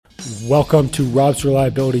Welcome to Rob's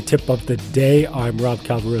Reliability Tip of the Day. I'm Rob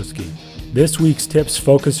Kalvarowski. This week's tips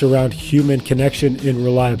focus around human connection in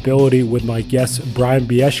reliability with my guests Brian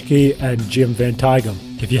Bieshke and Jim Van Tighem.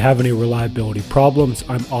 If you have any reliability problems,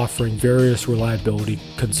 I'm offering various reliability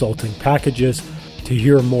consulting packages. To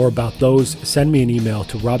hear more about those, send me an email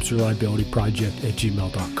to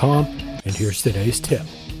robsreliabilityproject@gmail.com. And here's today's tip.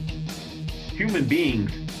 Human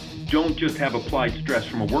beings don't just have applied stress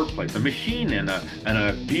from a workplace. A machine and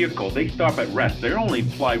a vehicle, they stop at rest. They're only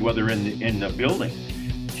applied while they're in the building.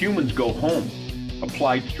 Humans go home.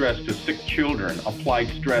 Applied stress to sick children, applied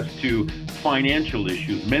stress to financial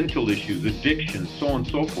issues, mental issues, addiction, so on and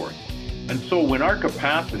so forth. And so when our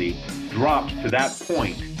capacity drops to that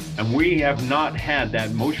point, and we have not had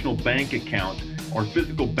that emotional bank account or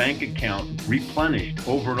physical bank account replenished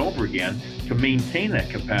over and over again to maintain that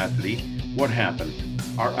capacity, what happens?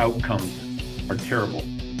 Our outcomes are terrible.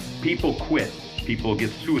 People quit. People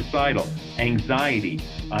get suicidal, anxiety,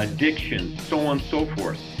 addiction, so on and so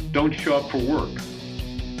forth. Don't show up for work.